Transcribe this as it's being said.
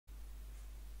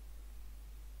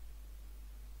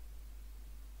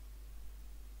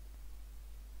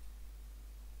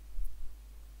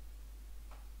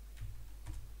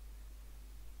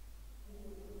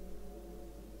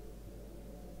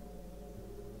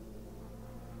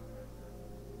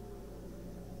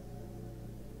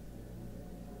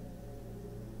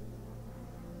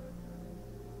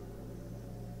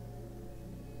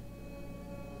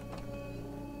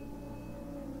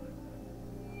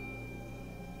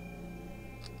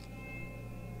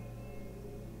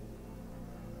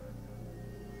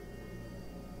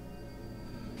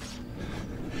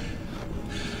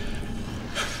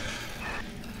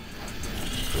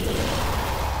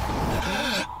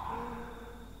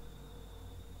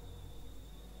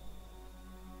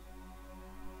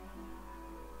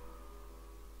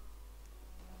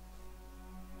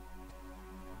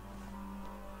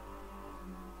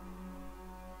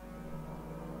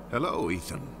Hello,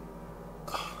 Ethan.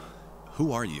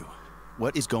 Who are you?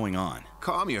 What is going on?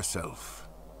 Calm yourself.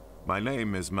 My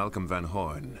name is Malcolm Van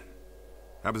Horn.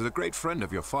 I was a great friend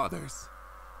of your father's.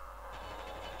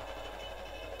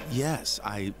 Yes,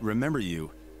 I remember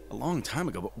you a long time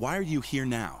ago, but why are you here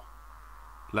now?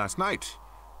 Last night,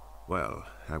 well,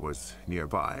 I was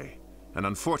nearby. An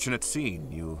unfortunate scene.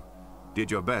 You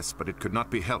did your best, but it could not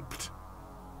be helped.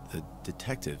 The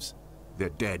detectives? They're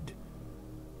dead.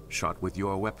 Shot with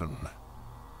your weapon.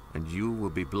 And you will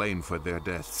be blamed for their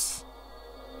deaths.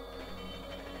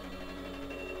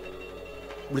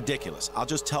 Ridiculous. I'll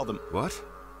just tell them. What?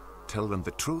 Tell them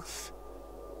the truth?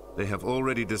 They have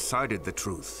already decided the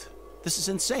truth. This is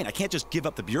insane. I can't just give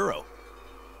up the Bureau.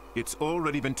 It's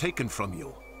already been taken from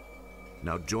you.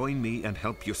 Now join me and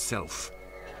help yourself.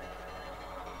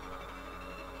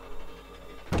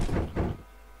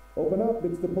 Open up,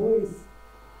 it's the police.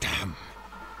 Damn.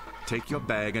 Take your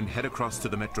bag and head across to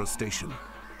the metro station.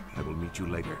 I will meet you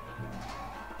later.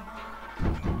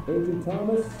 Agent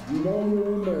Thomas, you know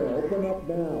you're in there. Open up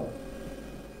now.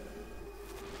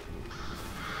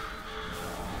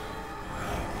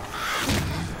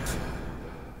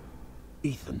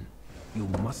 Ethan, you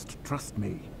must trust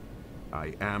me.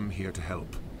 I am here to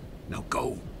help. Now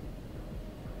go.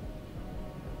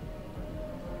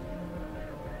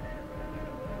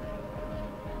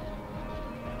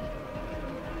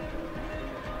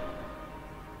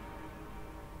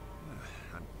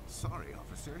 I'm sorry,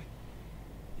 officer.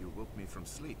 You woke me from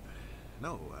sleep.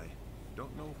 No, I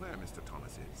don't know where Mr.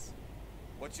 Thomas is.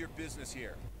 What's your business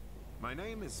here? My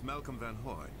name is Malcolm Van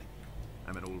Horn.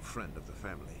 I'm an old friend of the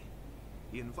family.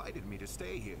 He invited me to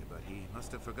stay here, but he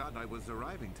must have forgotten I was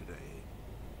arriving today.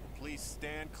 Please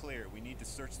stand clear. We need to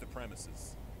search the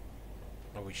premises.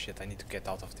 Oh shit, I need to get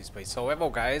out of this place. So hello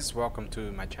guys, welcome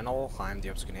to my channel. I'm the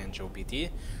Obscure Angel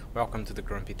PT. Welcome to the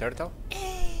Grumpy Turtle.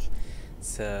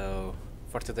 So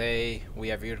for today we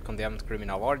have here Condemned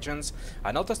Criminal Origins.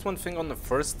 I noticed one thing on the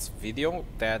first video,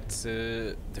 that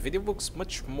the video looks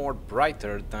much more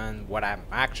brighter than what I'm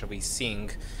actually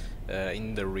seeing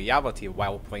in the reality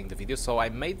while playing the video. So I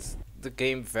made the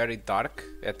game very dark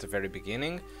at the very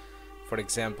beginning. For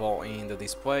example, in the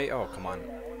display, oh come on,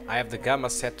 I have the gamma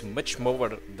set much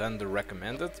lower than the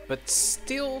recommended, but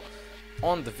still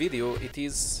on the video it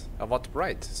is a lot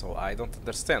bright, so I don't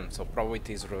understand. So probably it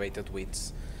is related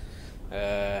with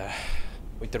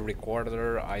the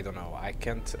recorder, I don't know. I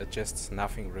can't adjust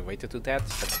nothing related to that,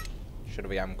 but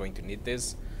surely I'm going to need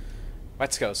this.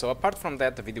 Let's go. So apart from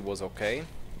that, the video was okay.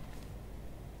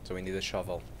 So we need a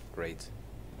shovel. Great.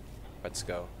 Let's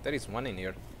go. There is one in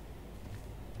here.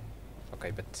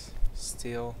 Okay, but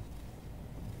still,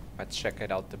 let's check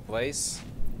it out the place.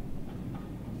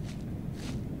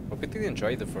 Hope you did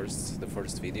enjoy the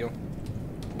first video.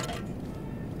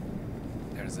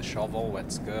 There's a shovel.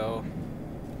 Let's go.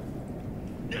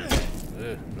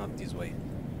 Ugh, not this way.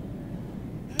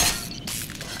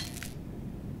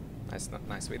 Nice, not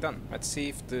nicely done. Let's see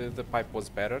if the pipe was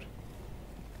better.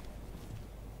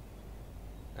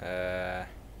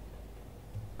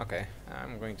 Okay,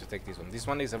 I'm going to take this one. This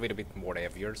one is a little bit more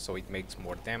heavier, so it makes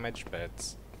more damage,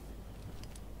 but...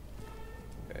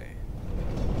 Okay.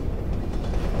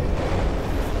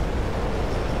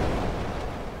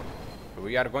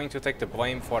 We are going to take the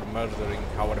blame for murdering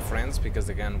our friends, because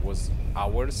the gun was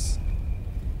ours.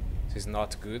 This is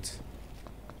not good.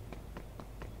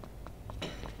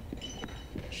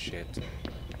 Shit.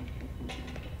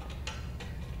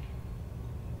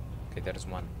 Okay, there's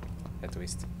one, at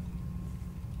least.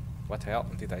 What the hell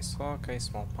did I saw? Okay,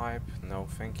 small pipe. No,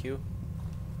 thank you.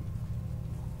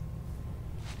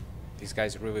 These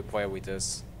guys really play with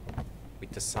us,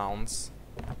 with the sounds.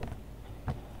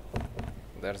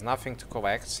 There's nothing to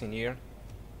collect in here,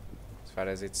 as far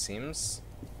as it seems.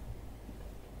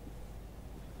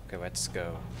 Okay, let's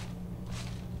go.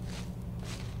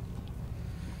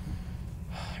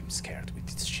 I'm scared with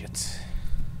this shit.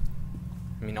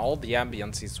 I mean, all the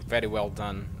ambience is very well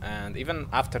done, and even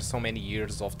after so many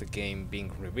years of the game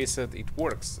being released, it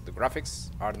works. The graphics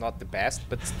are not the best,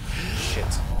 but shit.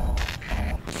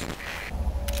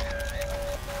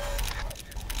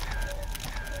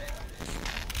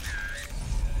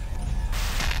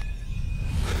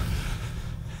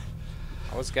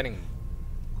 I was getting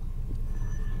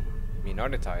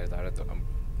minoritized.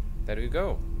 There you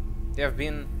go. They have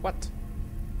been what?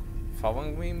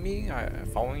 Following me?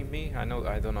 Following me? I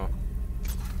don't know.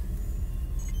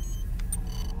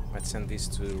 Let's send these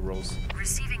to Rose.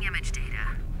 Receiving image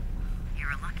data. You're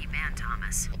a lucky man,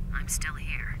 Thomas. I'm still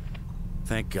here.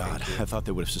 Thank God. I thought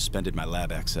they would have suspended my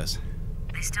lab access.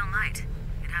 They still might.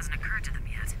 It hasn't occurred to them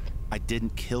yet. I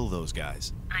didn't kill those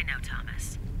guys. I know,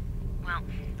 Thomas. Well,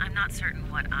 I'm not certain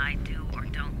what I do or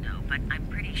don't know, but I'm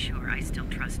pretty sure I still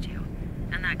trust you.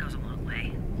 And that goes a long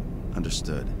way.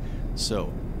 Understood. So,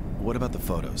 what about the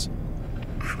photos?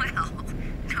 Well,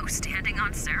 no standing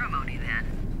on ceremony then.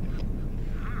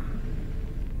 Huh.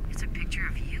 It's a picture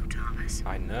of you, Thomas.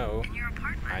 I know. In your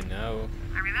apartment. I know.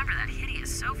 I remember that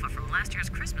hideous sofa from last year's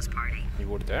Christmas party. You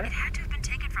were there? It had to have been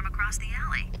taken from across the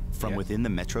alley. From within the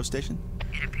metro station?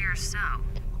 It appears so.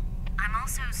 I'm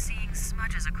also seeing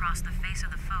smudges across the face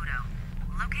of the photo.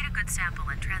 Locate a good sample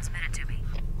and transmit it to me.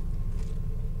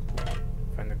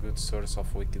 Find a good source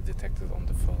of wiki detected on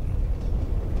the photo.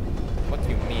 What do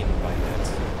you mean by that?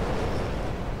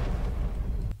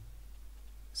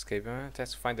 Escape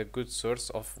test. Find a good source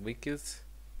of wiki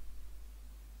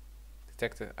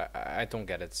detected. I don't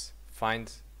get it.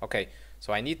 Find. Okay,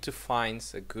 so I need to find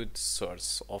a good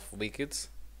source of wiki.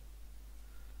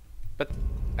 But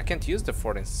I can't use the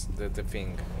the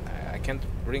thing. I can't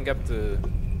bring up the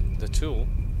tool.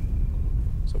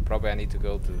 So probably I need to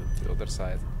go to the other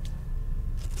side.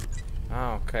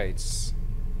 Ah, okay, it's...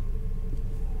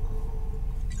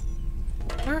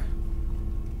 Huh?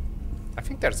 I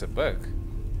think there's a bug.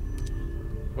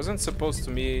 Wasn't supposed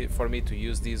for me to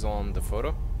use these on the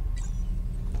photo?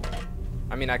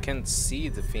 I mean, I can't see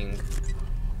the thing.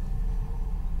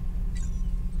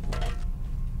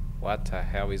 What the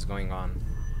hell is going on?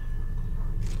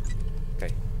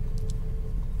 Okay.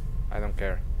 I don't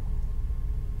care.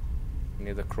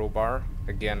 Need a crowbar.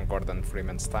 Again, Gordon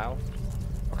Freeman style.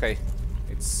 Okay,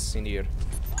 it's in here.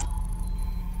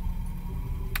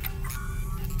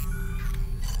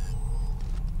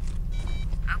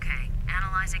 Okay,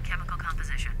 analyzing chemical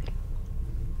composition.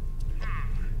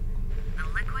 The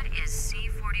liquid is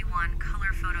C41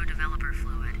 color photo developer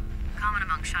fluid. Common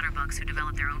among shutterbugs who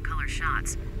develop their own color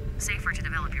shots. Safer to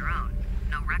develop your own.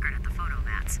 No record at the photo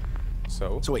mats.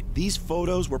 So So wait, these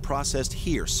photos were processed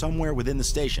here, somewhere within the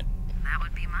station. That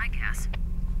would be my guess.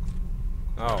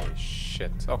 oh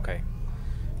shit. Okay.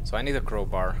 So I need a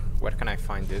crowbar. Where can I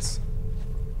find this?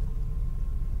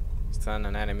 Stun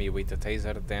an enemy with a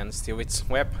taser, then steal its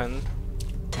weapon.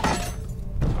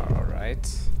 Alright.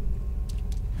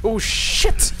 Oh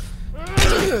shit! Give me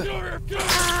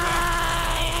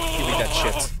that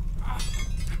shit.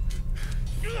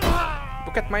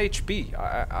 Look at my HP.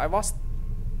 I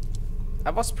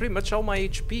lost pretty much all my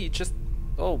HP. Just,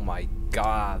 oh my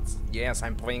god. Yes,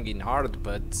 I'm playing in hard,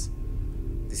 but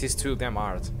this is too damn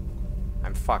hard.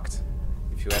 I'm fucked,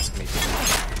 if you ask me.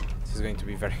 This is going to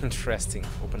be very interesting.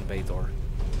 Open bay door.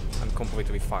 I'm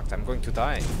completely fucked. I'm going to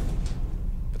die.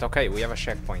 But okay, we have a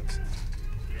checkpoint.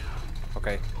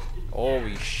 Okay.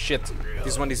 Holy shit.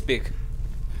 This one is big.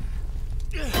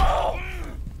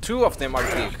 Two of them are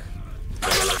big.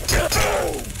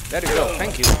 There you go.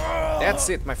 Thank you. That's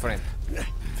it, my friend.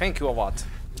 Thank you a lot.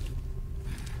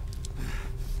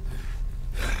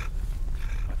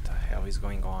 What the hell is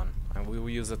going on? And we will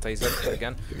use the taser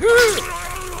again.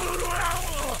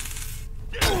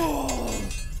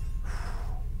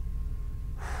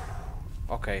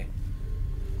 Okay.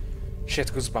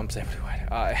 Shit, goosebumps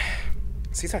everywhere.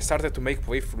 Since I started to make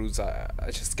playthroughs,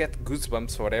 I just get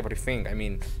goosebumps for everything. I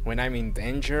mean, when I'm in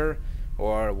danger,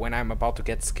 or when I'm about to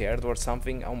get scared or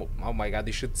something. Oh my god,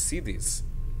 you should see this.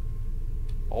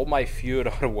 All my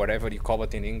fear, or whatever you call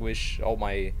it in English, all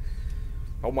my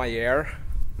air,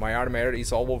 my arm air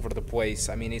is all over the place.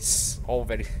 I mean, it's all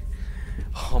very...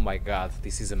 Oh my god,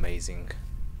 this is amazing.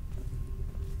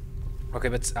 Okay,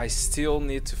 but I still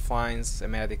need to find a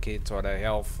medikit or a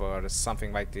health or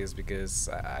something like this, because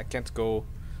I can't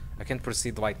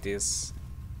proceed like this.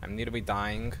 I'm nearly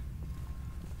dying.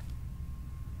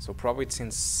 So probably it's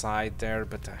inside there,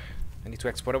 but I need to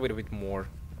explore a little bit more.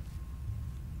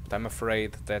 But I'm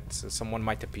afraid that someone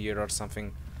might appear or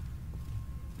something.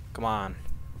 Come on.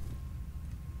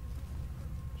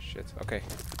 Shit, okay.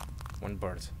 One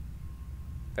bird.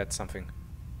 That's something.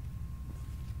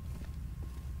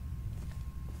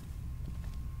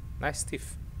 Nice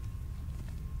teeth.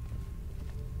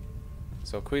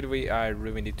 So clearly I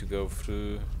really need to go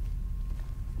through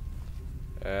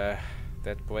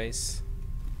that place.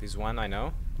 This one I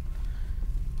know.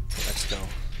 Let's go.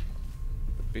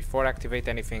 But before I activate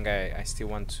anything, I still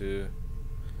want to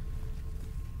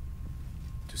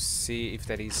see if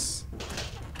there is...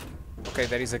 Okay,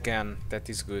 there is again. That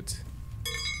is good.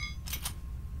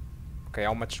 Okay,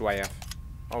 how much do I have?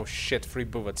 Oh shit, 3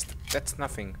 bullets. That's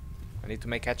nothing. I need to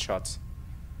make headshots.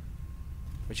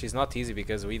 Which is not easy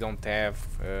because we don't have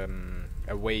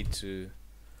a way to...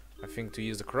 I think to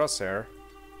use the crosshair.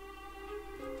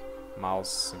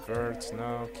 Mouse invert,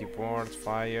 no. Keyboard,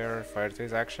 fire, fire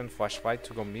taste action, flashlight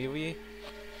to go melee.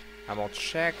 Ammo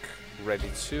check. Ready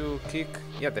to kick.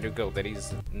 Yeah, there you go. There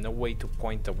is no way to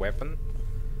point a weapon.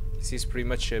 This is pretty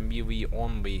much a melee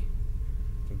only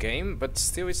game, but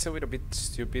still it's a little bit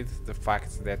stupid, the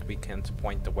fact that we can't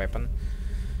point the weapon.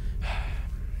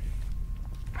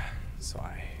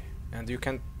 And you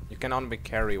can only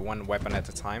carry one weapon at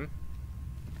a time.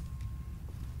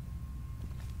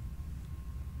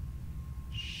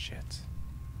 Shit.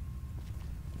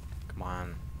 Come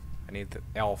on. I need the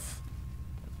elf.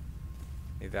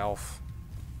 Need elf.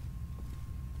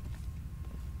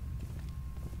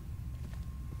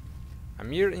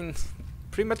 I'm here in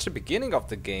pretty much the beginning of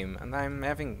the game and I'm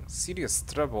having serious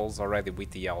troubles already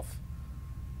with the elf.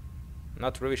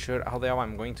 Not really sure how the hell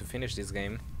I'm going to finish this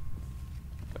game.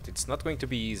 But it's not going to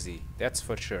be easy, that's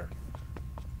for sure.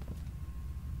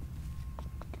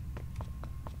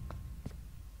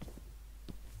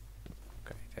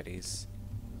 Okay, that is...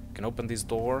 I can open this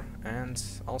door, and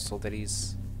also there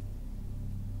is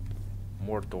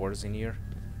more doors in here.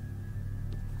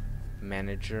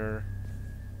 Manager.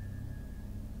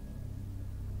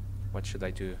 What should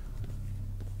I do?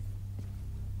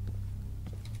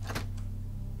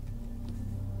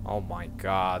 Oh my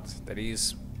god, there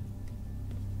is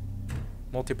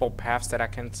multiple paths that I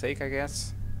can take, I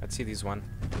guess. Let's see this one.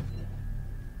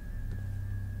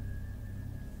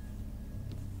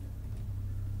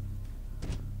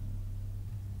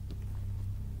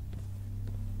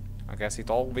 I guess it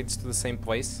all leads to the same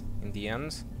place in the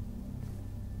end.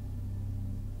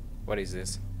 What is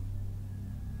this?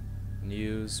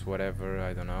 News, whatever,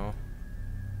 I don't know.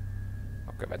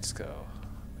 Okay, let's go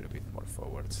a little bit more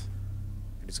forward.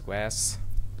 There's glass.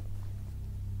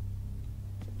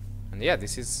 And yeah,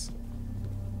 this is...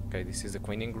 Okay, this is the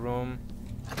cleaning room.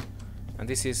 And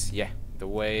this is, yeah, the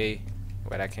way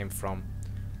where I came from.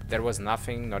 There was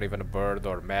nothing, not even a bird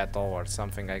or metal or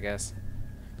something, I guess.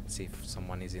 Let's see if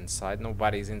someone is inside.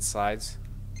 Nobody's inside.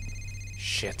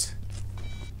 Shit.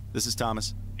 This is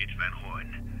Thomas. It's Van Horn.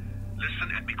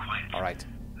 Listen and be quiet. Alright.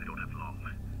 I don't have long.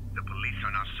 The police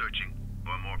are now searching,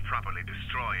 or more properly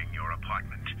destroying your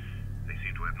apartment. They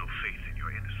seem to have no faith in your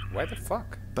innocence. Why the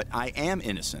fuck? But I am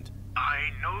innocent.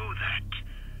 I know that.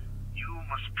 You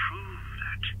must prove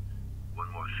that.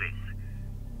 One more thing.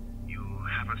 You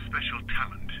have a special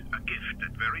talent, a gift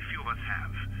that very few of us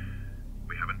have.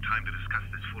 We haven't time to discuss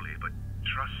this fully, but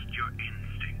trust your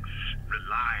instincts.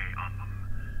 Rely on them.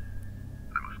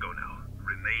 I must go now.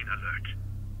 Remain alert.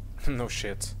 No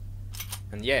shit.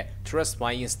 And yeah, trust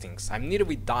my instincts. I'm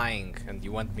nearly dying and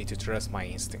you want me to trust my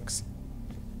instincts.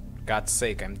 For God's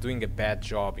sake, I'm doing a bad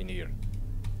job in here.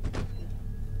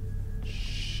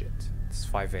 Shit. It's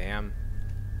 5 AM.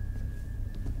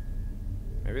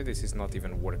 Maybe this is not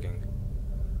even working.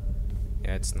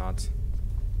 Yeah, it's not.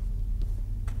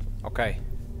 Okay.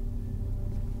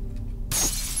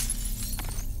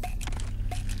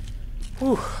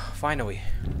 Whew, finally.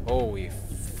 Holy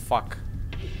fuck.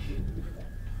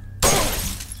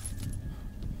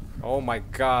 Oh my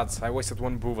god, I wasted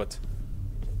one bullet.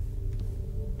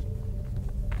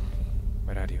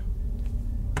 Where are you?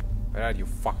 Where are you,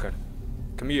 fucker?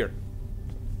 Come here.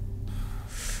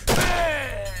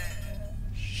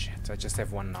 Shit, I just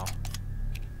have one now.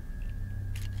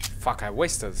 Fuck, I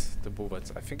wasted the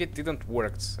bullet. I think it didn't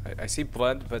work. I see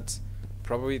blood, but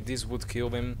probably this would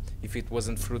kill him if it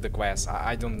wasn't through the glass.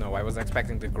 I don't know. I was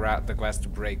expecting the glass to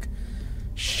break.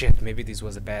 Shit, maybe this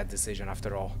was a bad decision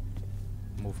after all.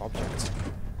 Move object.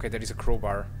 Okay, there is a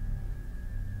crowbar.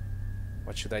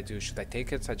 What should I do? Should I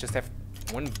take it? I just have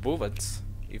one bullet.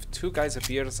 If two guys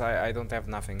appears, I don't have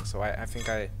nothing. So I think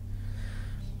I...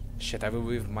 Shit, I will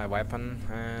leave my weapon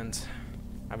and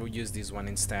I will use this one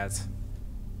instead.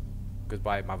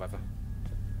 Goodbye, my weapon.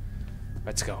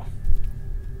 Let's go.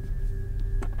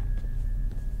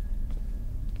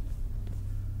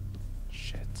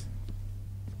 Shit.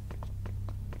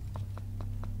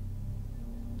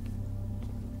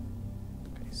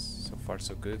 Okay, so far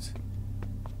so good.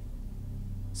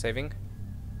 Saving.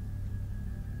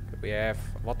 Okay, we have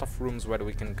a lot of rooms where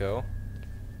we can go.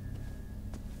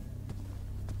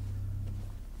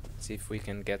 See if we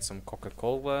can get some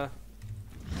Coca-Cola.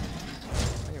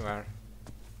 There you are.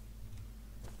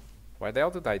 Why the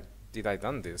hell did I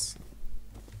done this?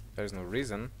 There's no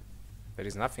reason. There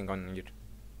is nothing on here.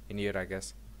 In here, I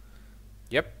guess.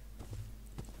 Yep.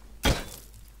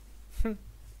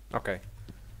 Okay.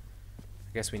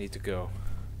 I guess we need to go.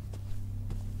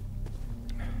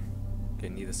 Okay,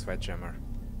 need a sledgehammer.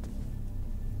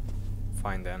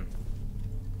 Fine then.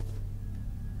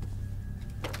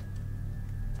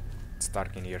 It's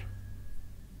dark in here.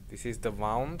 This is the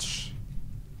lounge.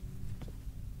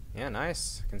 Yeah,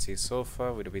 nice. I can see a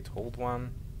sofa with a bit old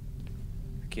one.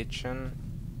 kitchen,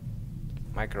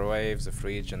 microwaves, a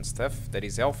fridge and stuff. There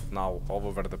is health now all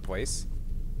over the place.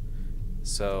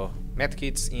 So,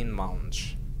 medkits in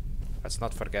lounge. Let's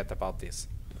not forget about this.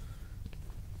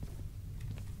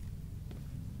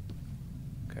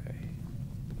 Okay.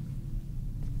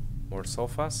 More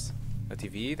sofas. A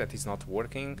TV that is not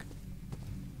working.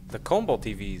 The combo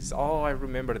TVs. Oh, I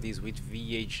remember these with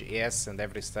VHS and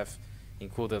every stuff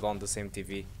included on the same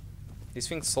TV. These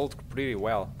things sold pretty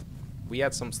well. We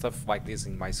had some stuff like this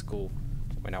in my school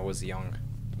when I was young.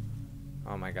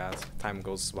 Oh my god, time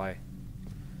goes by.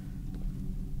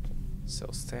 So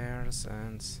stairs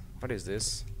and... what is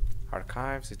this?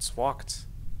 Archives, it's locked.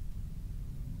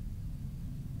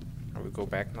 I will go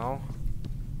back now.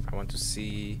 I want to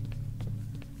see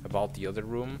about the other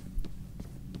room.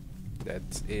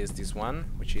 That is this one,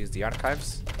 which is the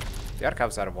archives. The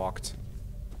archives are locked.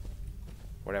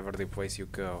 Wherever the place you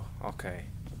go. Okay.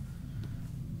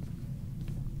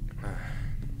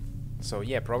 So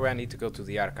yeah, probably I need to go to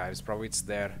the archives. Probably it's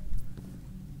there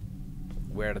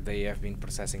where they have been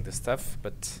processing the stuff,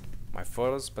 but my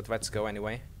photos, but let's go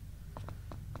anyway.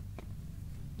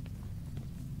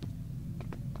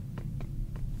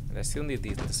 And I still need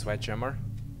the sledgehammer.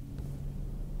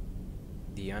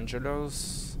 The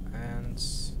Angelos and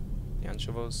the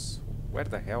Angelos. Where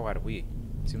the hell are we?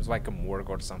 Seems like a morgue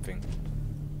or something.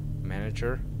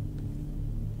 Manager.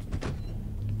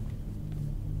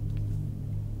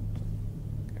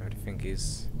 Everything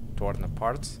is torn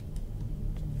apart.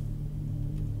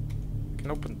 I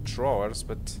can open drawers,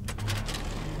 but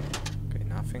okay,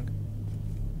 nothing.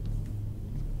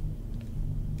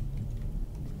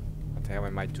 What the hell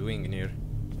am I doing in here?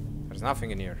 There's nothing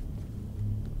in here.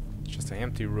 It's just an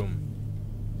empty room.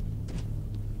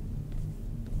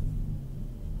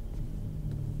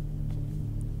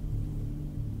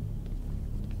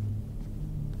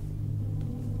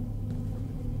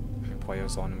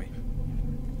 Employers on me.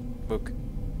 Look,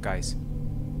 guys.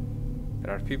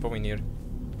 There are people in here.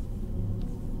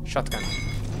 Shotgun.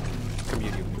 Come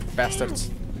here, you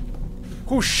bastards.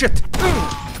 Oh shit!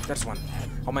 There's one.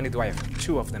 How many do I have?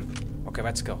 2 of them. Okay,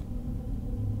 let's go.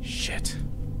 Shit.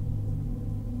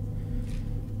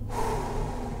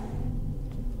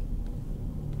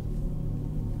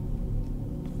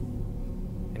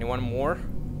 Anyone more?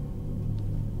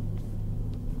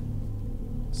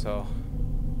 So...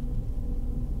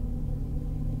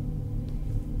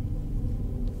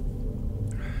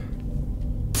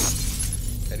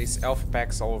 there is elf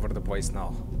packs all over the place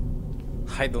now.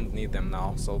 I don't need them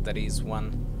now. So there is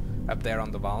one up there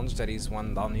on the lounge. There is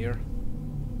one down here.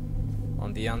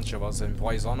 On the Angelos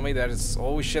employees only. There is...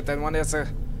 oh shit! That one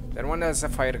has a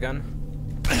fire gun.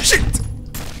 Shit!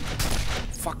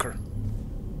 Fucker.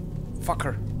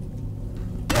 Fucker.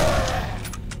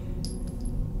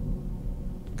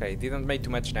 Okay, didn't make too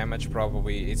much damage.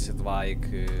 Probably it's like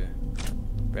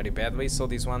very badly. So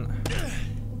this one.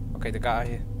 Okay, the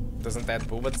guy doesn't have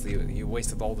bullets. You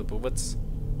wasted all the bullets.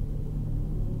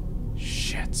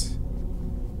 Shit.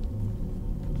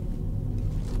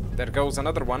 There goes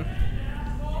another one.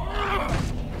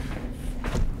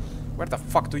 Where the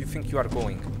fuck do you think you are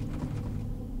going?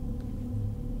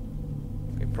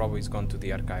 Okay, probably he's gone to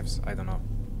the archives. I don't know.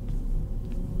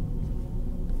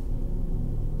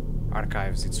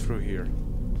 Archives, it's through here.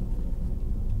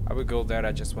 I will go there.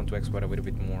 I just want to explore a little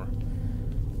bit more.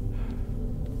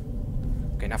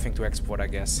 Okay, nothing to explore, I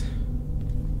guess.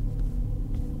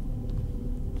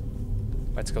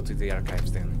 Let's go to the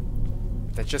archives then.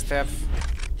 But I just have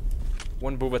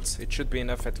 1 bullet. It should be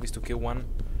enough at least to kill one.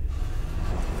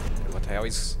 What the hell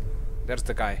is... there's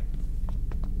the guy.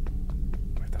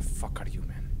 Where the fuck are you,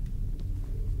 man?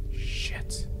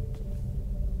 Shit.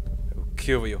 I will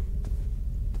kill you.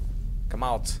 Come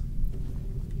out.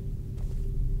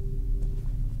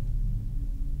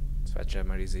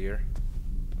 Sledgehammer is here.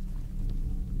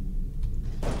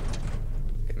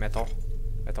 Okay, metal.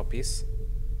 Metal piece.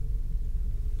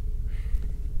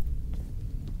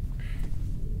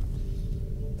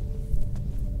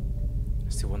 I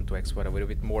still want to explore a little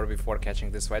bit more before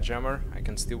catching the sledgehammer. I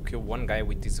can still kill one guy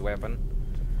with this weapon.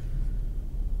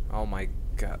 Oh my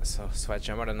god. So,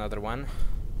 sledgehammer, another one.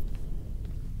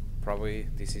 Probably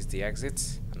this is the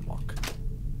exit. Unlock.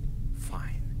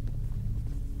 Fine.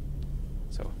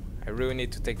 So, I really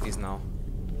need to take this now.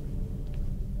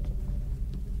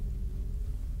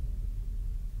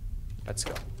 Let's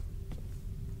go.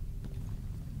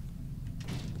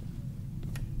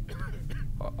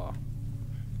 Uh-oh.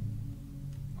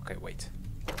 Okay, wait.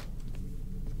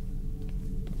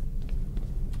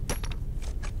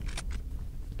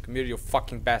 Come here, you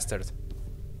fucking bastard.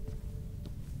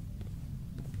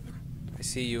 I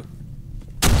see you.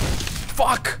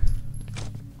 Fuck!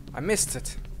 I missed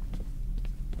it.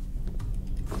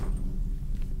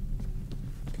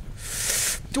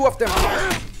 Two of them!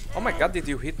 Oh my god, did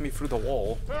you hit me through the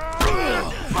wall?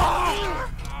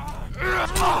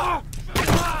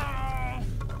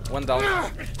 One down.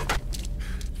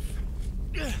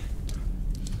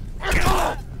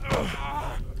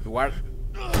 You are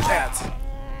dead.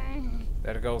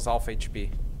 There goes half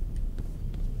HP.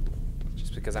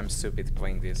 Just because I'm stupid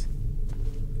playing this.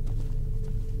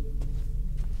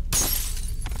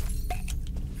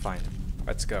 Fine,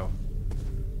 let's go.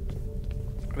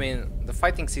 I mean, the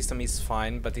fighting system is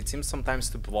fine, but it seems sometimes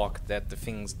to block that the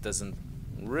things doesn't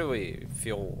really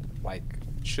feel like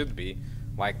it should be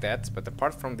like that. But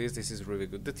apart from this, this is really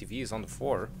good. The TV is on the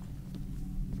floor.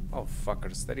 Oh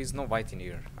fuckers, there is no light in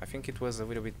here. I think it was a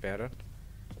little bit better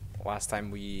last time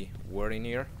we were in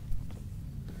here.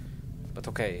 But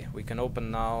okay, we can open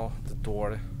now the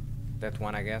door. That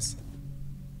one, I guess.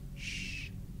 Shh.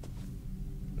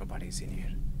 Nobody's in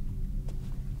here.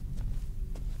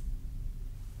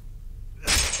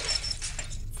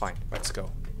 Fine, let's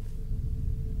go.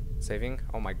 Saving.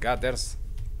 Oh my god, there's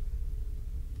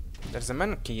a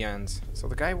monkey end. So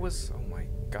the guy was... Oh my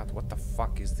god, what the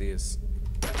fuck is this?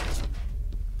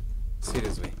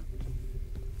 Seriously.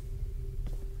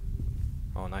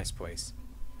 Oh, nice place.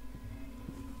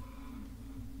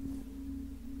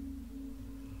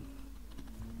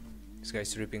 This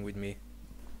guy's tripping with me.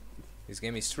 This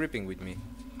game is tripping with me.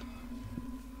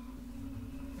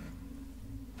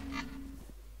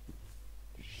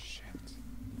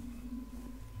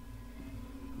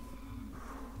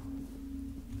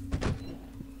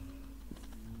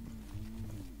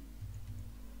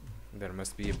 There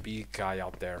must be a big guy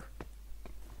out there.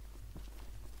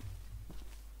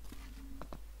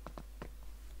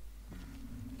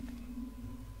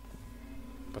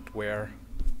 But where?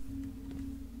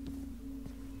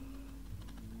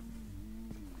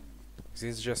 Is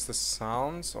this just the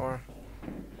sounds, or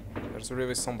there's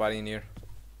really somebody in here?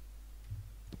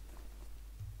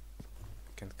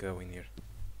 Can't go in here.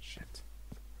 Shit.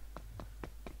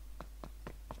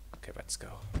 Okay, let's go.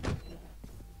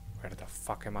 Where the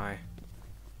fuck am I?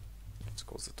 Let's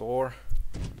close the door.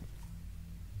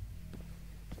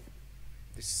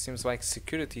 This seems like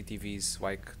security TVs,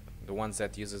 like the ones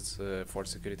that uses for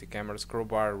security cameras.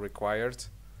 Crowbar required.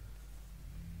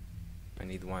 I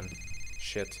need one.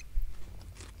 Shit.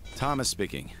 Thomas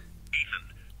speaking.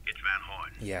 Ethan, it's Van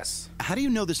Horn. Yes. How do you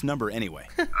know this number anyway?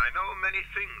 I know many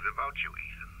things about you,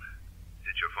 Ethan.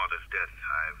 Since your father's death,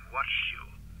 I've watched you.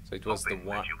 So it was the hoping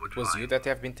one. that you would It was you find that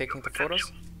have been taking your the photos.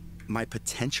 potential. My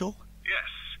potential?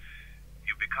 Yes.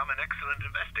 You've become an excellent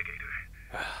investigator.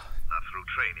 Not through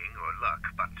training or luck,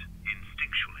 but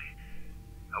instinctually.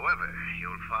 However,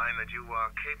 you'll find that you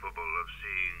are capable of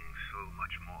seeing so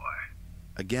much more.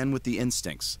 Again with the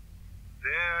instincts.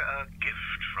 They're a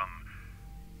gift from,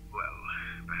 well,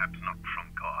 perhaps not from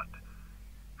God.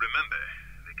 Remember,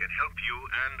 they can help you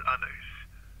and others.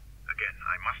 Again,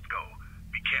 I must go.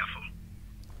 Be careful.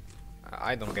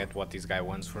 I don't get what this guy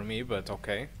wants from me, but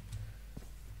okay.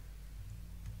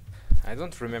 I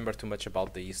don't remember too much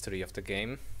about the history of the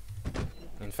game.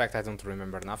 In fact, I don't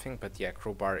remember nothing, but yeah,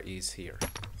 crowbar is here.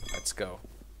 Let's go.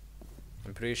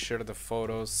 I'm pretty sure the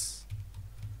photos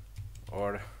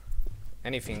or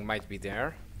anything might be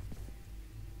there.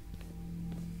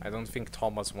 I don't think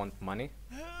Thomas wants money.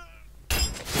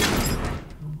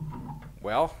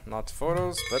 Well, not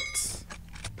photos, but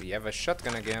we have a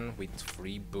shotgun again with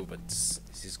 3 bullets.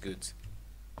 This is good.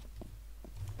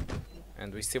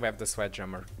 And we still have the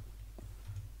sledgehammer.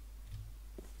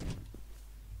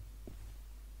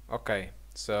 Okay,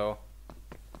 so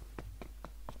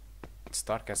it's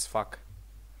dark as fuck.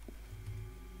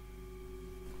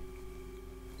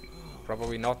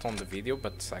 Probably not on the video,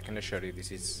 but I can assure you this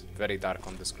is very dark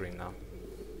on the screen now.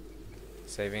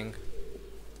 Saving.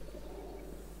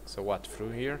 So what,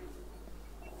 through here?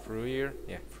 Through here?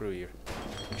 Yeah, through here.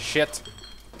 Shit!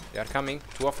 They are coming,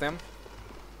 2 of them.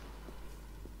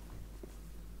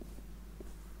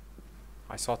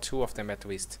 I saw 2 of them at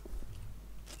least.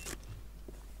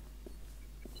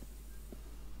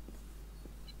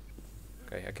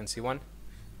 Okay, I can see one.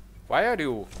 Why are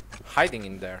you hiding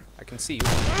in there? I can see you.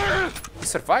 He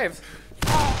survived.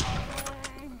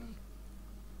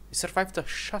 He survived a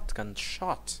shotgun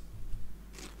shot.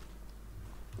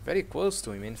 Very close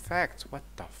to him, in fact. What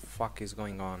the fuck is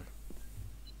going on?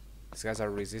 These guys are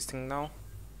resisting now.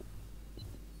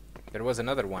 There was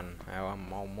another one.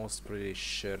 I'm almost pretty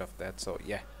sure of that, so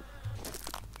yeah.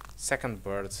 Second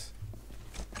bird.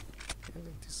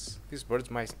 These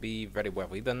birds might be very well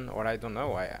hidden, or I don't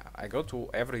know. I go to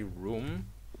every room.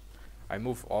 I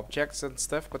move objects and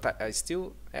stuff, but I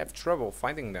still have trouble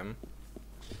finding them.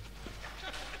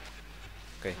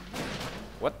 Okay.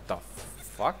 What the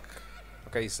fuck?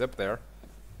 Okay, he's up there.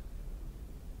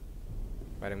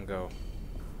 Let him go.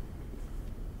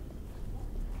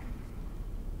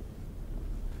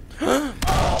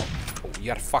 Oh, we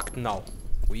are fucked now.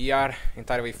 We are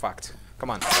entirely fucked.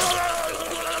 Come on.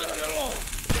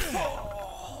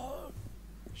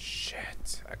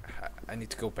 Shit. I need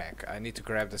to go back. I need to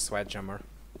grab the sledgehammer.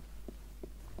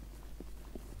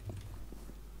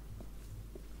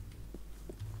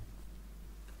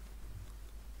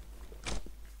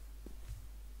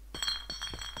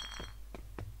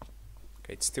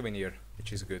 Okay, it's still in here,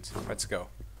 which is good. Let's go.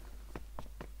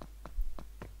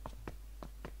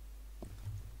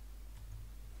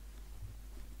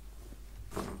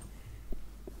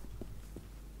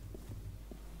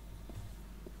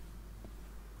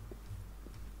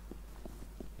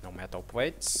 No metal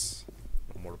plates,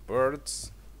 no more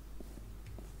birds.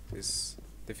 This is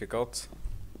difficult.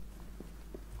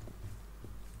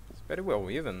 It's very well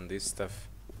hidden, this stuff.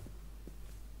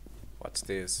 What's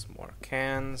this? More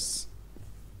cans.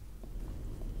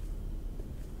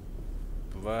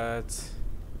 Blood.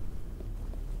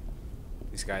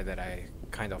 This guy that I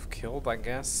kind of killed, I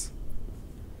guess.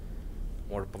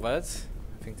 More blood.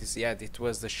 I think this, yeah, it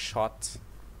was the shot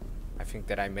I think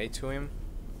that I made to him.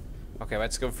 Okay,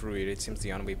 let's go through it. It seems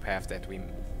the only path that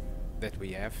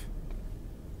we have.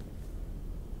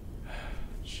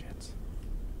 Shit.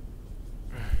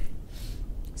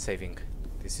 Saving.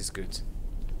 This is good.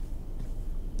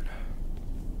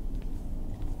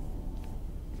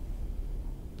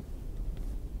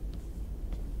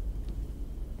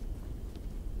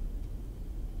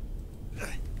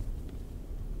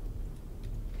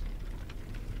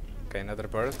 Okay, another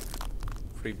bird.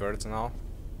 3 birds now.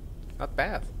 Not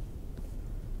bad.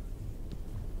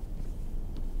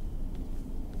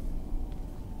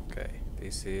 Okay,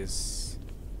 this is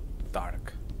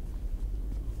dark.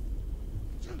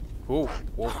 Whoa,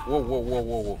 whoa, whoa, whoa, whoa,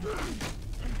 whoa, whoa.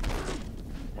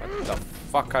 What the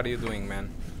fuck are you doing, man?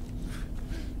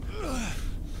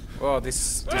 Oh,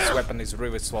 this weapon is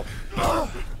really slow.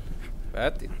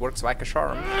 But it works like a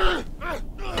charm.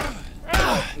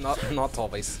 Not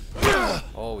always.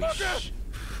 Holy sh...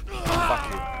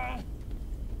 Fuck you.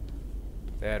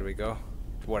 There we go.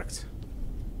 It worked.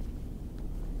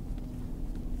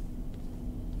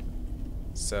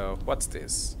 So, what's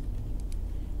this?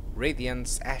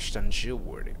 Radiance Ashton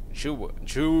Jewelers,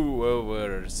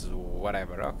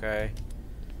 whatever, okay.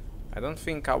 I don't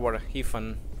think our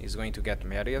Ethan is going to get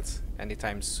married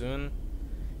anytime soon.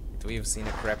 It lives in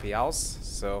a crappy house,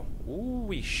 so...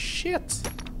 Ooh, shit!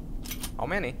 How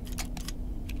many?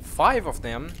 5 of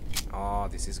them. Oh,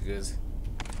 this is good.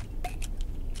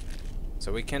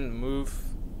 So we can move.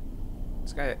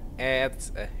 This guy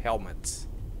adds a helmet.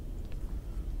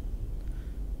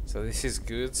 So this is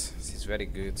good. This is very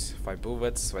good. 5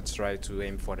 bullets. Let's try to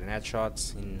aim for an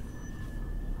headshot.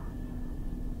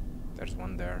 There's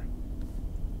one there.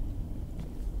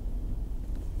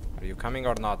 Are you coming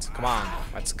or not? Come on,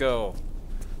 let's go.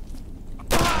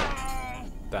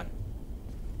 Done.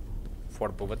 4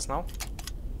 bullets now.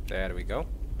 There we go.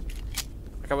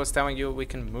 Like I was telling you, we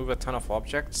can move a ton of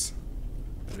objects.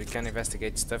 We can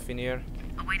investigate stuff in here.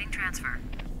 Awaiting transfer.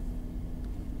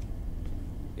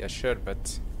 Yeah, sure,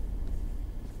 but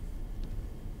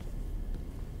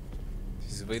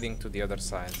this is leading to the other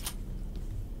side.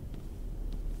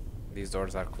 These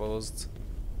doors are closed.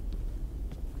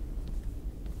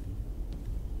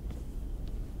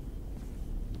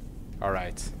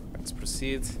 Alright, let's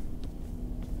proceed.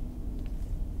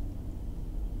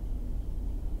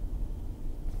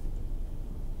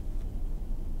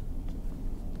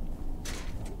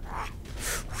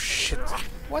 Shit,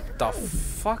 what the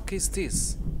fuck is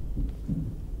this?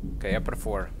 Okay, upper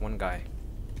 4, 1 guy.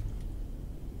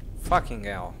 Fucking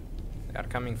hell. They are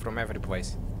coming from every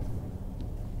place.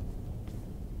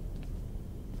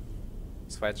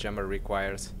 Sledgehammer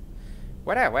required.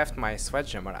 Where I left my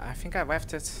sledgehammer? I think I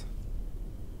left it...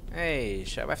 Hey,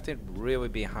 I left it really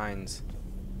behind.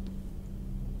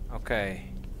 Okay.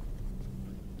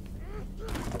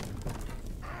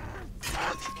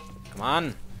 Come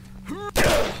on.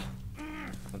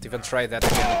 Don't even try that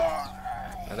again.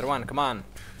 Another one, come on.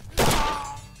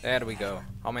 There we go.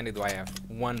 How many do I have?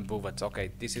 1 bullet.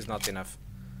 Okay, this is not enough.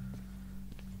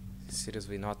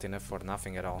 Seriously not enough for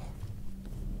nothing at all.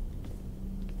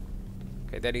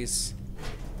 Okay, there is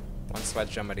 1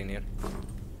 sledgehammer in here.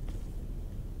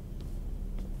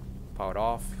 Power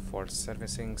off for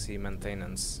servicing. See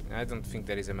maintenance. I don't think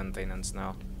there is a maintenance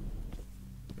now.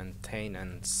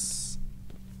 Maintenance.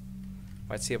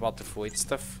 Let's see about the fluid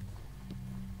stuff.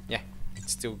 Yeah, it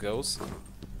still goes.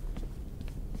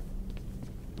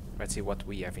 Let's see what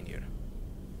we have in here.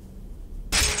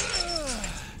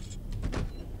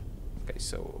 Okay,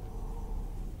 so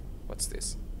what's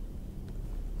this?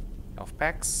 Health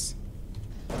packs.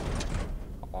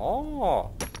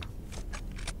 Oh,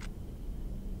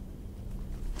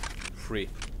 free.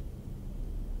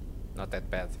 Not that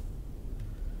bad.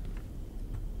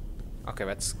 Okay,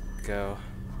 let's go.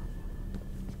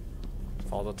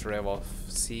 Follow the trail of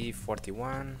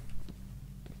C41.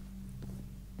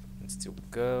 Let's still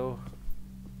go.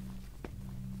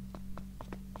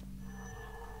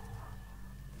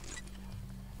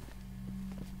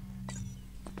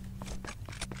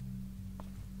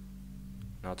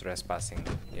 No trespassing.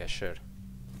 Yeah, sure.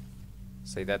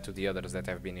 Say that to the others that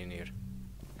have been in here.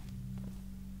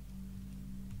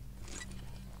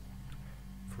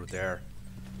 Through there.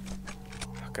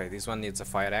 Okay, this one needs a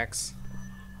fire axe.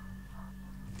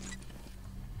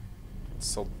 It's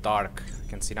so dark, I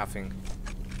can see nothing.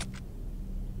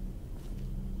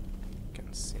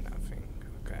 Can see nothing.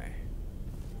 Okay.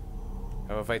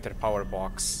 Elevator power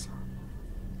box.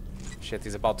 Shit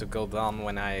is about to go down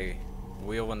when I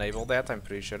will enable that, I'm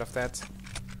pretty sure of that.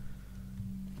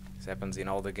 This happens in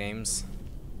all the games.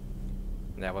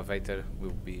 The elevator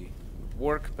will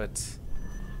work, but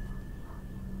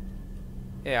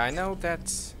yeah, I know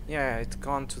that. Yeah, it's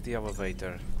gone to the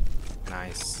elevator.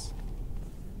 Nice.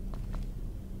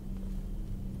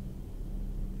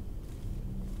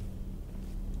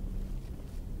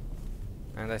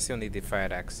 And I still need the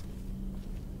fire axe.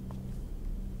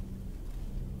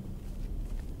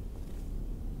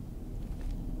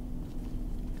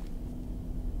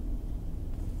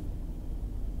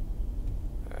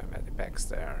 Medipacks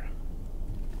there.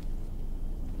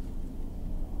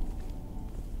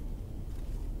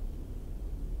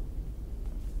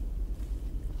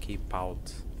 Keep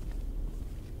out.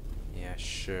 Yeah,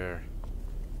 sure.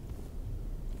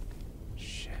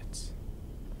 Shit.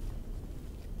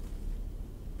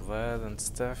 Blood and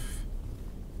stuff.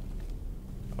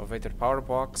 Elevator power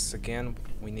box. Again,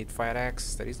 we need fire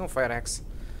axe. There is no fire axe.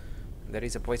 There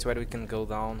is a place where we can go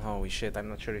down. Holy shit, I'm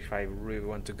not sure if I really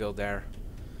want to go there.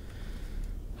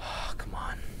 Come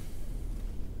on.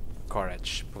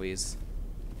 Courage, please.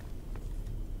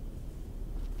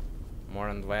 More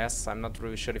and less. I'm not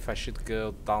really sure if I should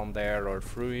go down there or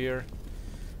through here.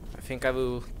 I think I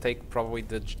will take probably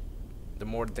the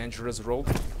more dangerous road.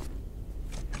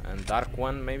 And dark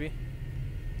one, maybe.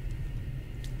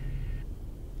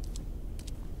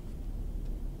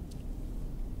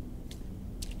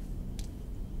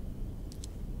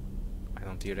 I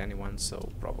don't hear anyone, so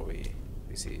probably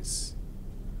this is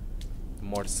the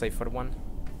more safer one.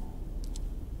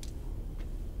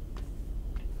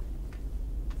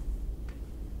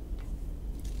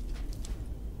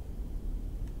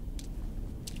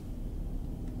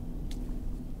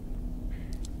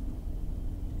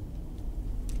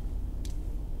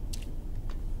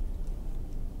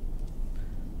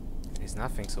 There's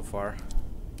nothing so far.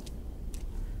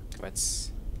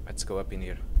 Let's go up in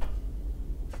here.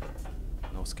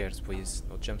 No scares, please.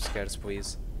 No jump scares,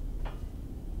 please.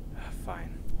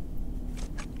 Fine.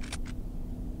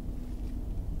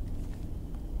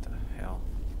 What the hell?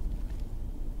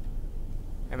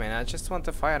 Hey man, I just want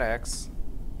a fire axe.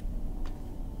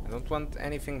 I don't want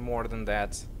anything more than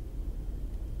that.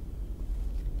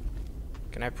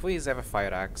 Can I please have a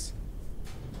fire axe?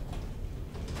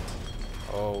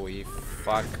 Holy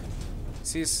fuck.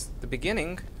 This is the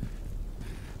beginning.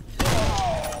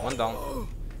 One down.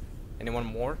 Anyone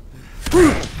more?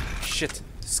 Shit.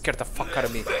 Scared the fuck out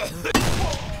of me.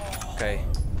 Okay.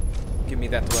 Give me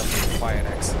that weapon, fire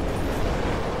axe.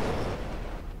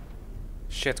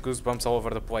 Shit, goosebumps all over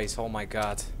the place. Oh my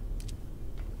god.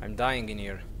 I'm dying in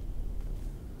here.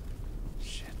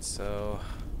 Shit, so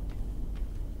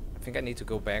I think I need to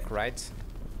go back, right?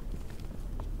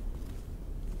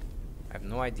 I have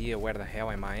no idea where the hell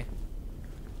am I.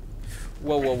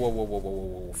 Whoa, whoa, whoa, whoa, whoa, whoa,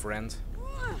 whoa, whoa, friend.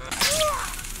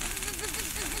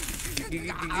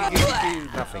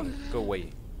 Nothing. Go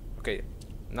away. Okay,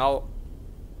 now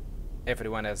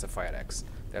everyone has a fire axe.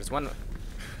 There's one.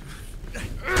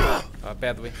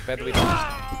 Badly.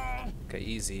 Okay,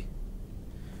 easy.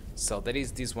 So there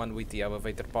is this one with the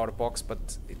elevator power box,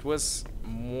 but it was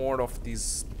more of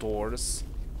these doors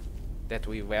that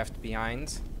we left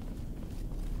behind.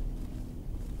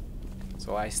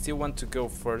 So I still want to go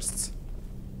first.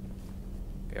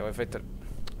 Okay, elevator.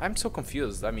 I'm so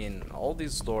confused. I mean, all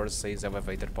these doors says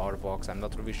elevator power box. I'm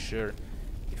not really sure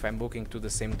if I'm looking to the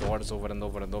same doors over and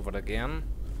over and over again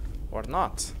or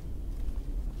not.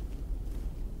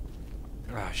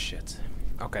 Ah, shit.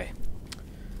 Okay.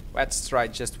 Let's try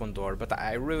just one door, but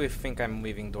I really think I'm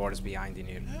leaving doors behind in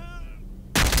here.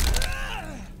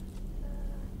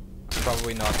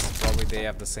 Probably not. Probably they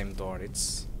have the same door.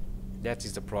 That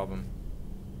is the problem.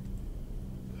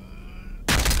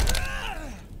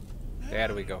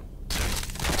 There we go.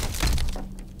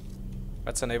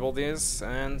 Let's enable this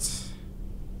and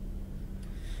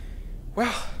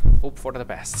well, hope for the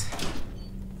best.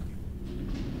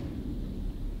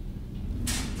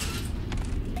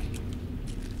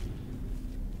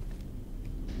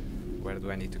 Where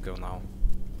do I need to go now?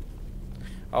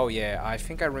 Oh yeah, I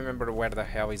think I remember where the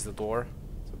hell is the door.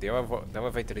 So the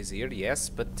elevator is here, yes,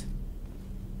 but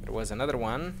there was another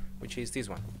one, which is this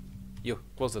one. You,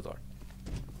 close the door.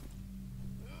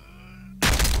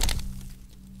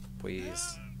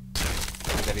 Please.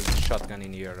 Maybe there is a shotgun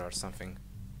in here or something.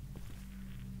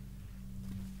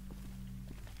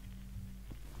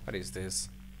 What is this?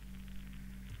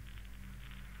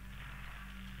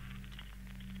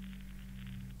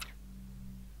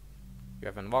 You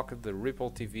have unlocked the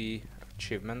Ripple TV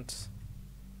achievement.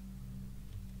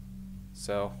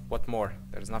 So, what more?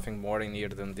 There's nothing more in here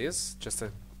than this. Just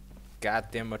a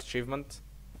goddamn achievement.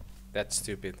 That's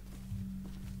stupid.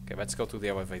 Okay, let's go to the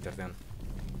elevator then.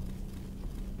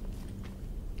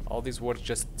 All these were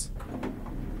just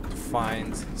to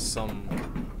find some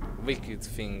wicked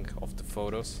thing of the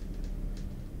photos.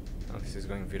 Oh, this is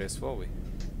going very slowly.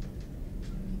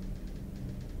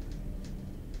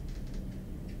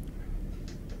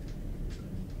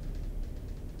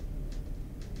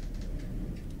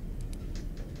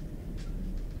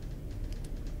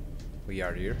 We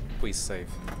are here. Please save.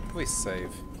 Please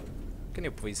save. Can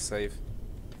you please save?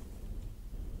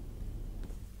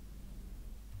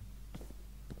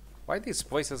 Why these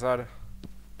places are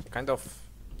kind of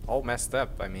all messed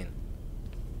up, I mean.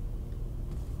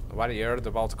 What you heard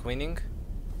about cleaning?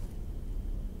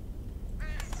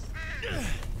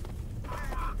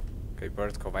 Okay,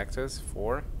 bird collected.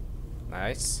 4.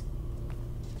 Nice.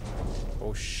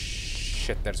 Oh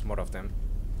shit, there's more of them.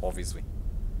 Obviously.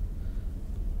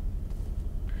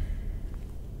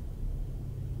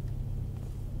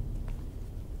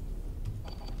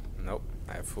 Nope,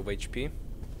 I have full HP.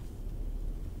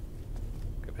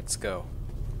 Okay, let's go.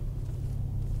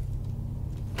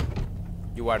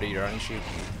 You are here, aren't you?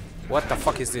 What the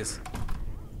fuck is this?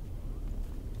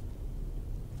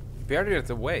 Barrier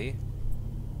the way.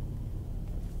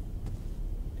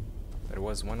 There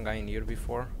was one guy in here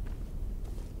before.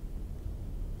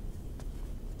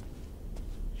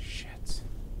 Shit.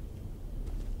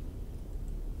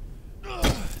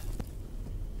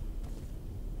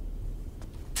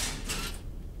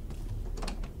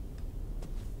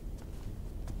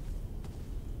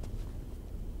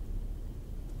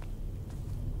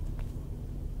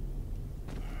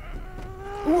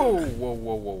 Whoa, whoa,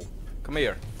 whoa, whoa. Come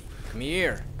here. Come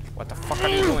here. What the fuck are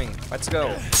you doing? Let's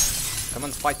go. Come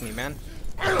and fight me, man.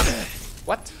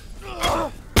 What?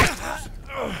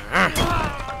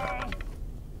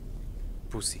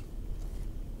 Pussy.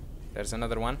 There's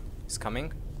another one. He's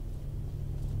coming.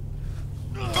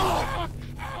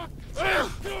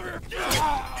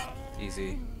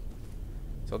 Easy.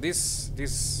 So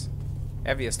these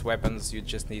heaviest weapons, you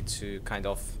just need to kind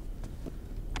of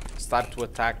start to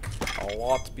attack a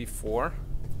lot before.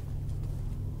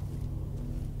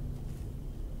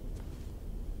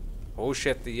 Oh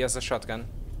shit, he has a shotgun.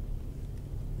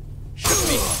 Shoot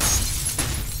me!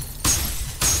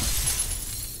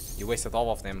 You wasted all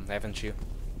of them, haven't you?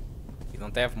 You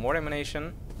don't have more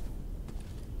ammunition.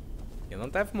 You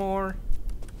don't have more.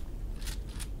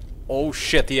 Oh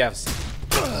shit, he has.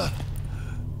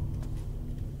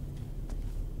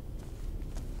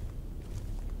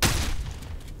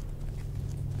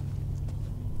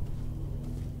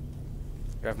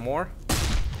 You have more?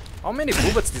 How many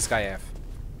bullets this guy have?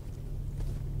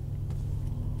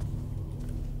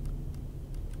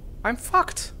 I'm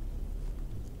fucked.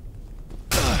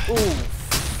 Ooh.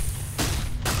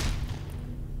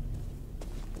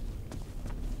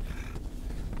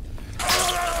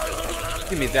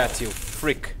 Give me that, you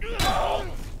freak.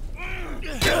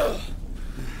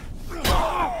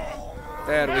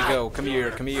 There we go. Come here,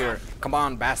 come here. Come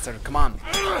on, bastard. Come on.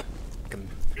 Come.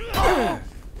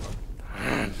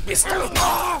 Pistol.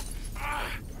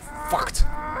 Fucked.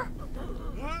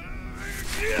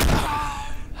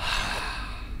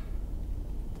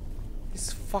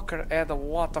 This fucker had a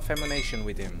lot of ammunition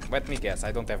with him. Let me guess,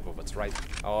 I don't have bullets, right?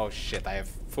 Oh shit, I have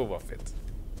full of it.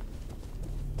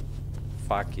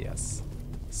 Fuck yes.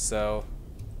 So...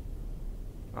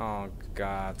 oh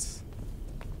god.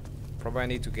 Probably I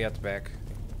need to get back.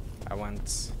 I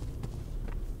want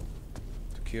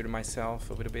to cure myself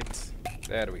a little bit.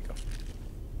 There we go.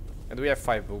 And we have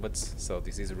 5 bullets, so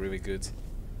this is really good.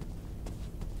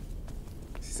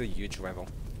 This is a huge level.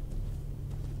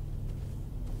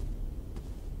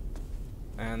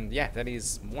 And yeah, that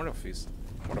is more of this.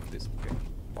 More of this. Okay,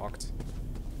 locked.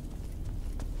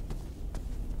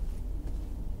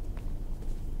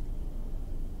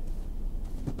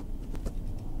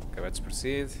 Okay, let's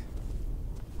proceed.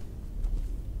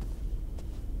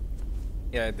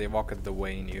 Yeah, they walked the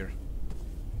way in here.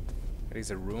 There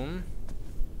is a room.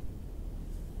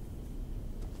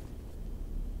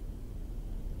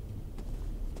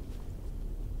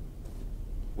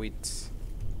 With...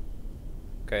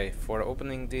 Okay, for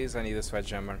opening this I need a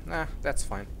sledgehammer. Nah, that's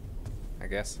fine, I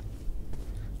guess.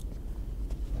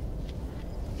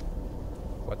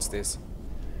 What's this?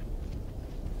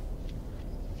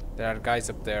 There are guys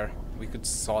up there. We could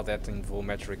saw that in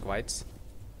volumetric lights.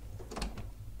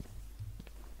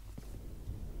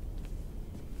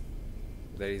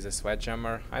 There is a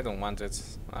sledgehammer. I don't want it.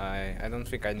 I don't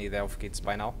think I need health kits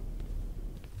by now.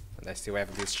 And I still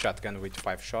have this shotgun with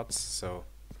 5 shots, so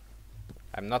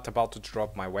I'm not about to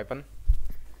drop my weapon.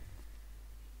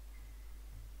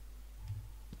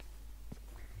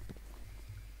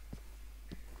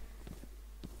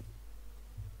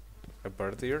 A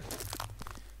bird here.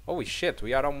 Holy shit,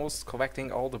 we are almost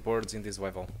collecting all the birds in this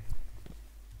level.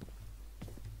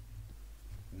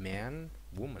 Man,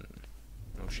 woman.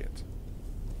 No shit.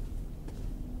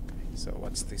 Okay, so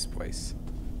what's this place?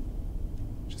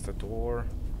 Just a door.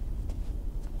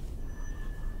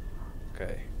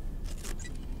 Okay.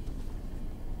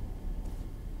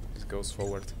 This goes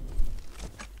forward.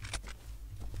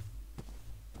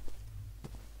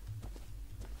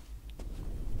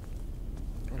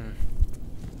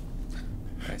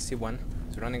 I see one.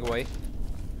 He's running away.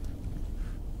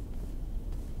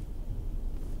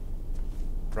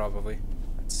 Probably.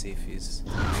 Let's see if he's...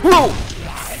 Whoa!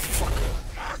 Fuck.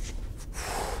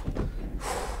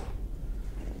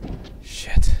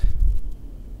 Shit.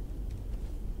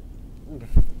 Ooh.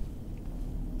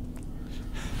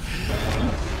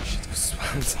 Shit was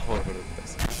spawns all over the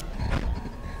place.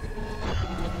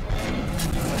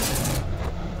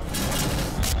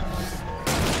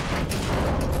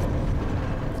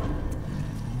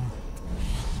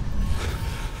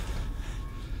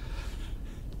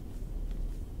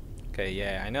 Okay,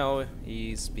 yeah, I know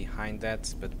he's behind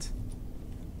that, but...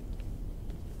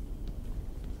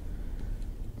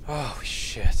 Oh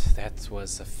shit, that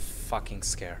was a fucking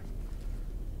scare.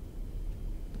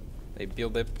 They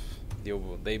build up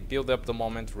the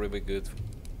moment really good.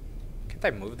 Can't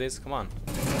I move this? Come on.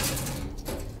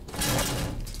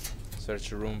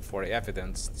 Search a room for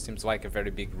evidence. Seems like a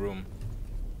very big room.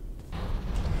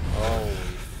 Holy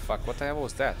fuck, what the hell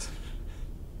was that?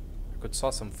 I could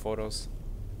saw some photos.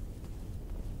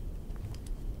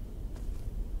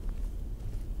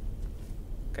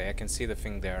 Okay, I can see the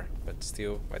thing there, but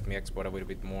still, let me explore a little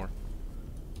bit more.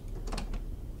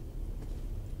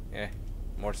 Yeah,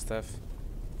 more stuff.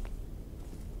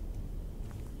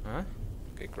 Huh?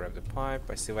 Okay, grab the pipe.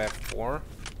 I still have 4.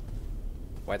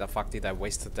 Why the fuck did I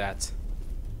waste that?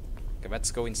 Okay,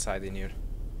 let's go inside in here.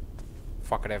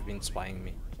 Fucker have been spying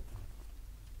me.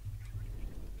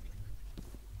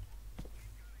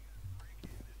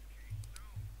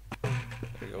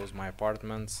 There goes my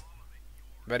apartment.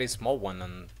 Very small one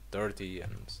and dirty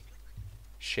and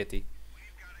shitty,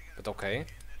 but okay.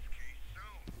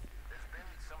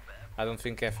 I don't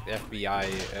think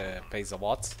FBI pays a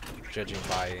lot, judging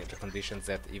by the conditions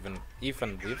that even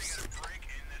lives.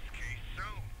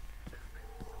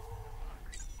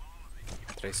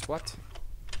 Trace what?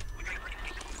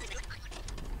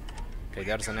 Okay,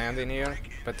 there's an hand in here,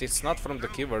 but it's not from the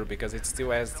killer because it still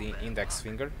has the index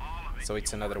finger, so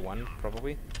it's another one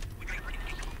probably.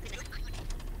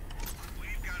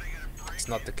 It's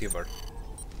not the killer.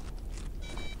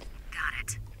 Got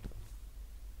it.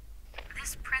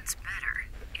 This print's better.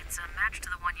 It's a match to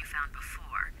the one you found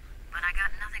before, but I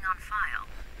got nothing on file.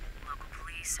 Local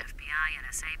police, FBI,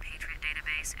 NSA, Patriot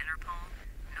Database, Interpol,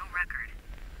 no record.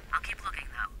 I'll keep looking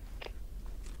though.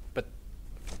 But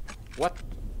what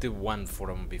the one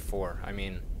from before? I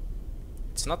mean,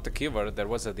 it's not the killer, there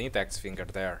was an index finger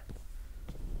there.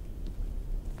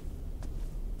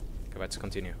 Okay, let's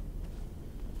continue.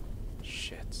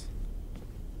 Shit.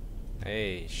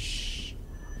 Hey, shh.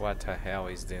 What the hell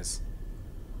is this?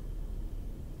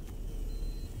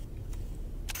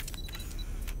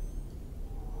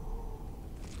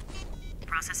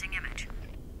 Processing image.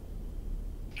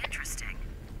 Interesting.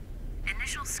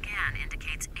 Initial scan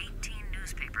indicates 18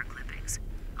 newspaper clippings.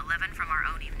 11 from our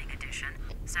own evening edition,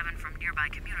 7 from nearby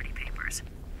community papers.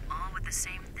 All with the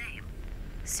same theme.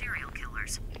 Serial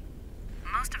killers.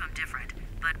 Most of them different,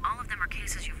 but all of them are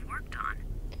cases you've worked on.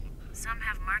 Some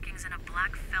have markings in a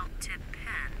black felt tip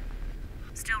pen.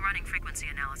 Still running frequency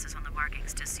analysis on the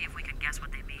markings to see if we can guess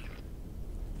what they mean.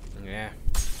 Yeah.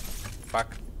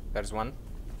 Fuck. There's one.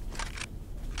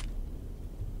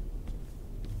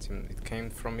 It came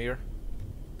from here.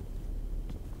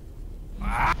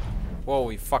 Ah!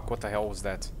 Holy fuck, what the hell was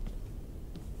that?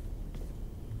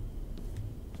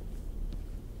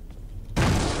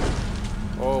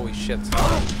 Holy shit.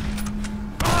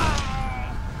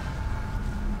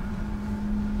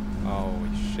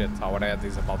 Holy shit, our head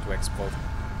is about to explode.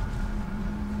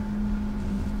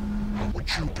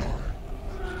 What you done?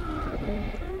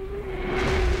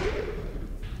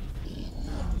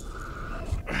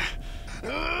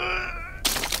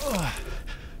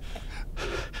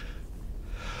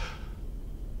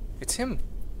 It's him.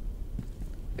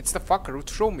 It's the fucker who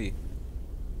threw me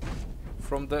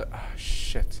from the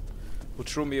shit. Who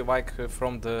threw me like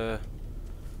from that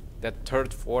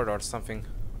third floor or something.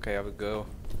 Okay, I will go.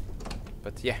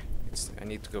 But yeah, I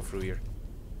need to go through here.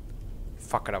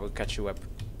 Fucker, I will catch you up.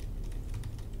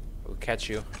 I will catch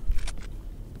you.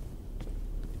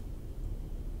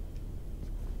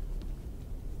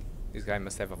 This guy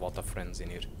must have a lot of friends in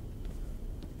here.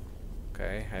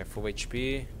 Okay, I have full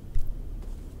HP.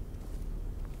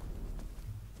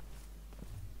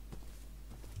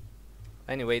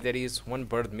 Anyway, there is one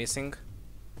bird missing.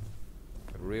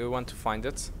 I really want to find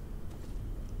it,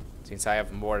 since I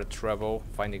have more trouble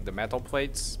finding the metal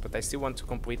plates, but I still want to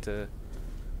complete a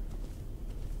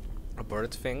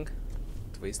bird thing.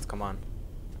 At least, come on.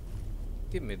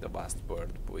 Give me the last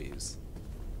bird, please.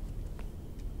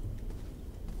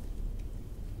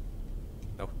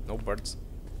 No, no birds.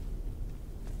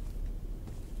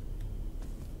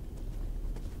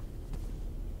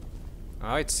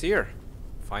 Oh, it's here.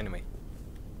 Finally.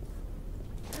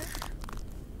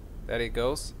 There he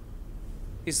goes.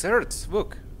 He's hurt.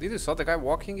 Look, did you saw the guy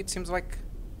walking? It seems like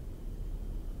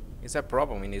he's a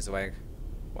problem in his leg.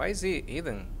 Why is he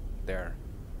hidden there?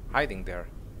 Hiding there.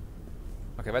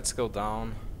 Okay, let's go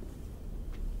down.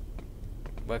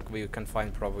 Luckily we can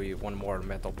find probably one more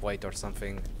metal plate or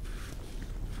something.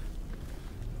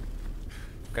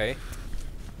 Okay.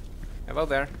 Hello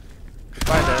there.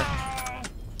 Goodbye there.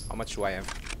 How much do I have?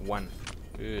 1.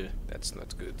 Ugh, that's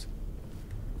not good.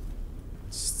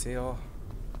 Still.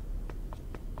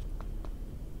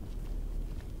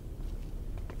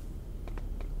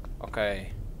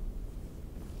 Okay.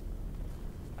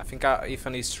 I think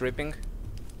Ethan is tripping.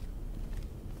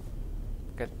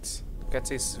 Get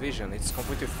his vision. It's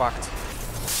completely fucked.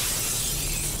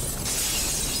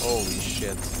 Holy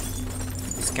shit.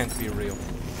 This can't be real.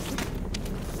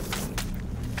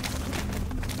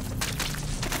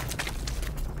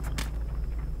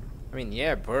 I mean,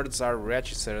 yeah, birds are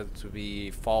registered to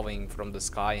be falling from the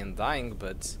sky and dying,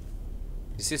 but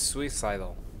this is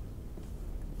suicidal.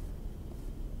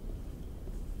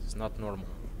 It's not normal.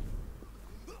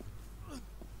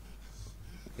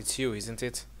 It's you, isn't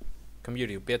it? Come here,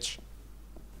 you bitch.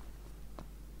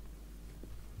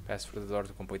 Pass through the door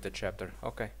to complete the chapter.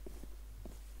 Okay.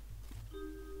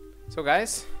 So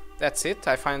guys, that's it.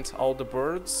 I find all the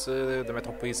birds. The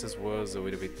metal pieces was a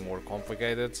little bit more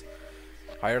complicated.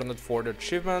 I earned 4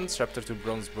 achievements, Chapter 2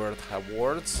 Bronze Bird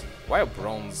Awards. Why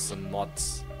bronze and not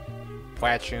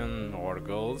platinum or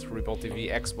gold? Ripple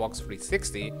TV, Xbox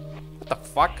 360. What the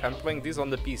fuck? I'm playing this on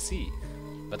the PC.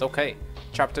 But okay.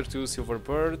 Chapter 2 Silver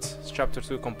Bird, Chapter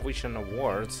 2 Completion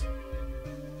Award.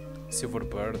 Silver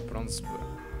Bird, Bronze Bird.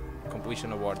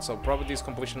 Completion Award. So probably this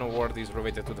completion award is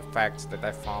related to the fact that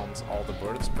I found all the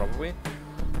birds, probably.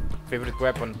 Favorite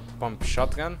weapon, pump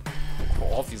shotgun.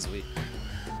 Oh, obviously.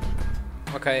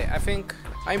 Okay, I think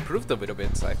I improved a little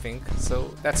bit, I think.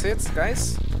 So that's it,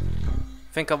 guys.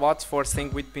 Thank a lot for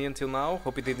staying with me until now.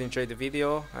 Hope you did enjoy the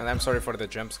video. And I'm sorry for the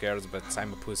jump scares, but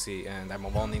I'm a pussy and I'm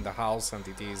alone in the house and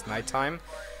it is nighttime.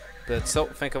 But so,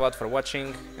 thank a lot for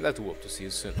watching and I do hope to see you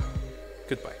soon.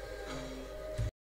 Goodbye.